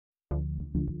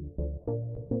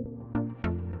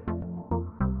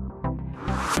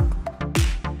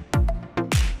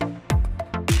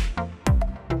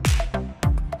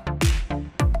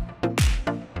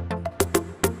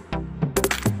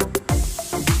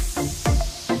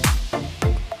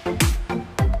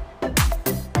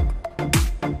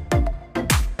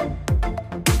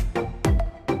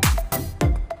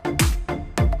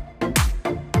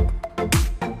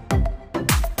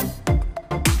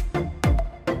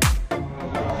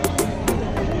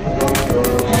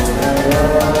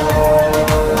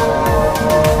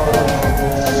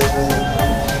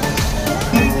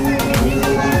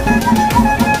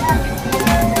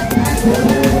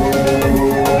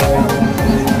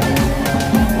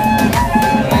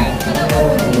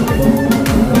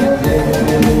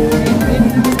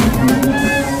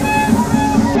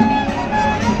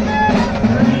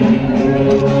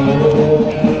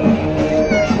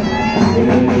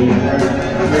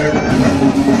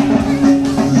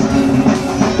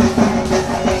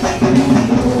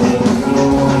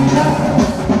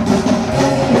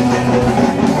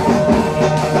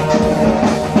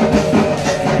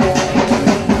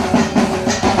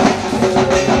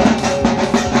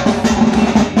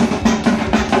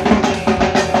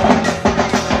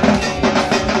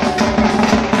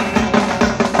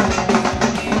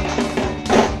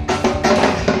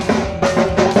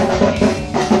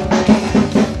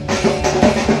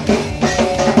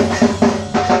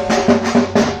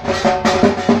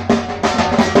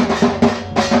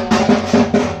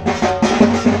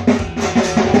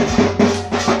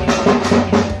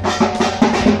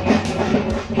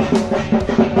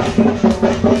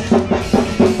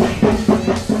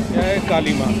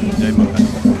काली माँ। जय माता।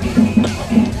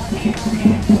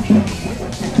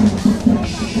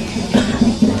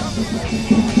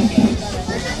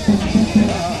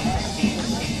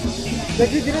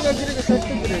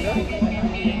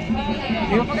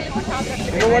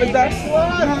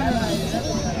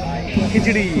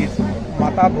 खिचड़ी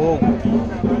माता भोग।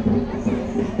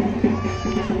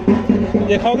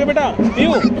 ये खाओगे बेटा?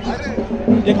 पीयू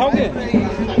ये खाओगे?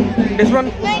 This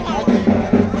one?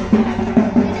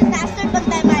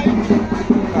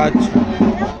 अच्छा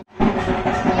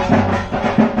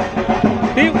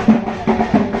पीयू।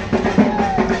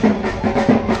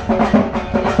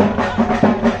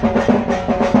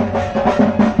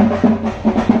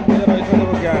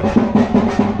 क्या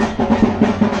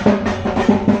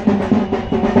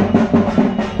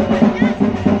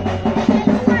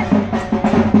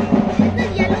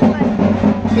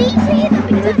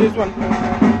this one?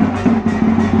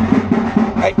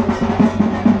 Hi.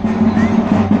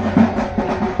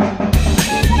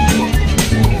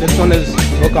 This one is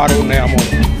Bokaro नया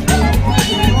model.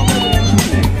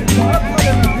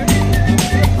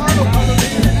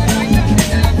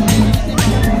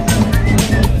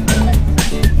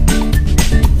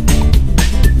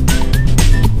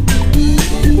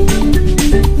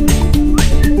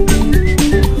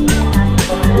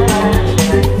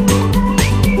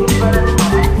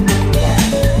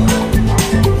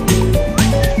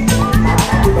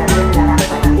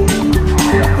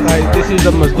 This is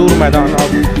the Mazdoor Maidan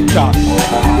of Shah,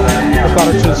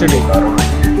 Bokaro city,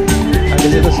 and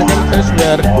this is the second place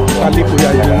where Kali Puja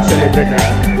is being celebrated.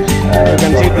 You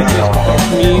can see this is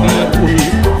Kashmiri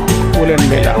Woolen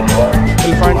Mela.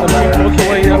 You'll find some clothes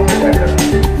over here.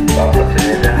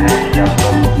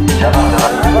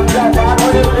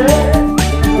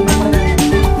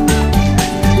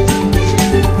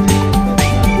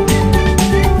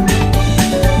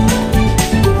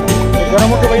 गर्म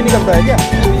होकर वही निकलता है क्या?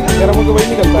 गर्म होकर वही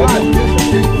निकलता है क्या?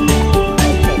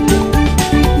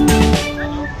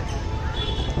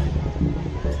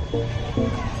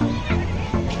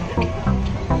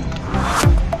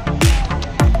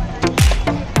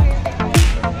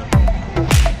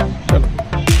 चलो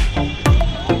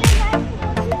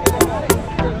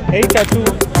हे चाचू।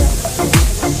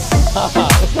 हाँ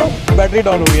उसका बैटरी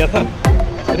डाउन हो गया था,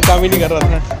 फिर काम ही नहीं कर रहा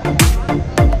था।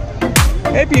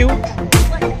 हे PU,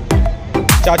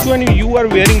 Chachu, and you are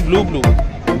wearing blue.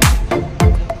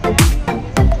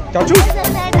 Chachu? Where's the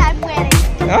red I'm wearing?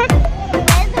 Huh?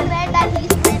 Where's the red that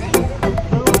he's wearing?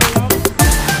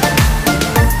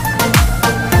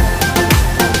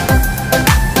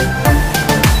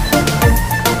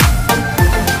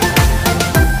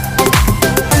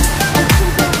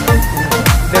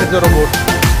 There is a robot.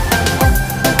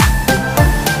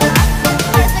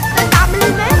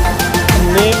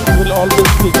 Name will always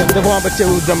speak. देखो वहाँ बच्चे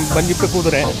एकदम बंजी पे कूद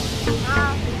रहे हैं।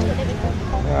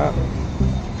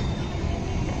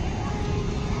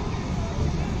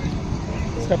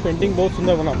 इसका पेंटिंग बहुत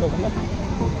सुंदर बनाता था ना।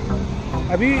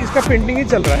 अभी इसका पेंटिंग ही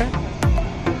चल रहा है।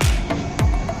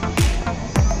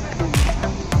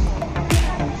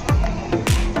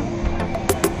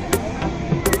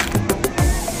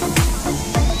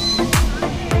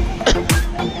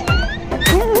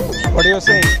 What are you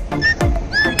saying?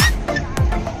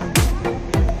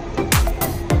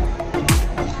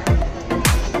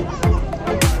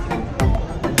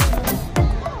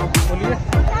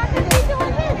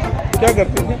 क्या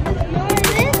करते थे?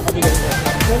 अभी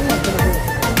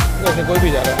जैसे कोई भी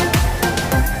जा रहा है।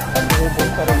 बहुत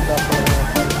सारे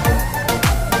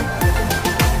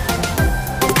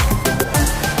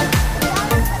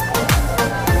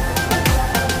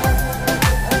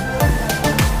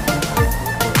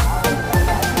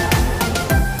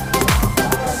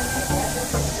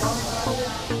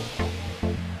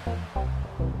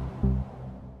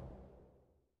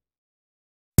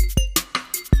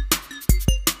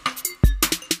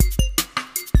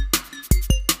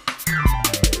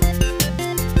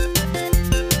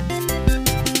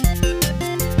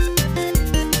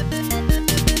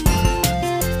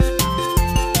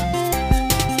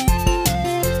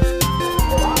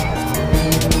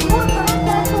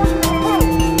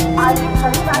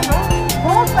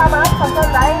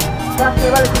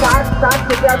केवल 4-7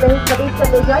 रुपया में ही खरीद कर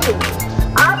ले जाइए।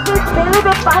 आपके इस मेले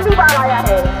में पहली बार आया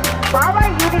है बाबा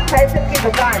यूनिक फैशन की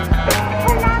दुकान।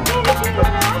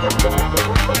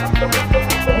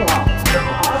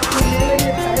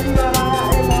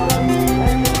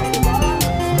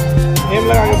 एम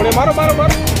लगा के बड़े मारो मारो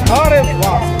मारो। अरे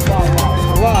वाह वाह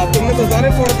वाह, तुमने तो सारे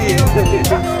फोड़ दिए।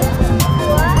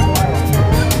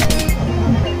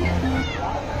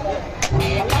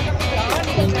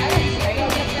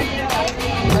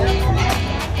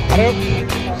 अरे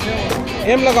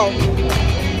एम लगाओ।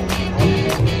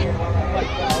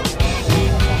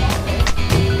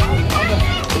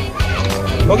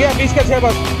 हो गया 20 के 6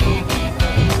 बस।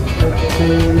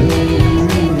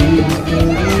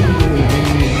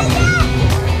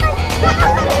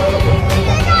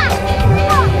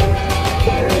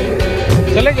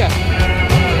 चले क्या?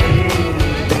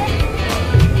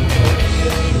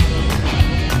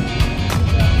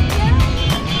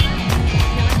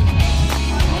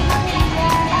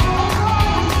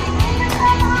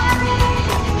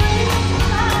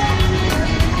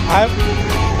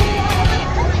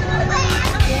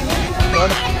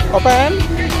 Open.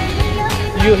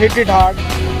 You hit it hard.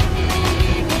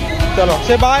 चलो,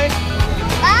 say bye.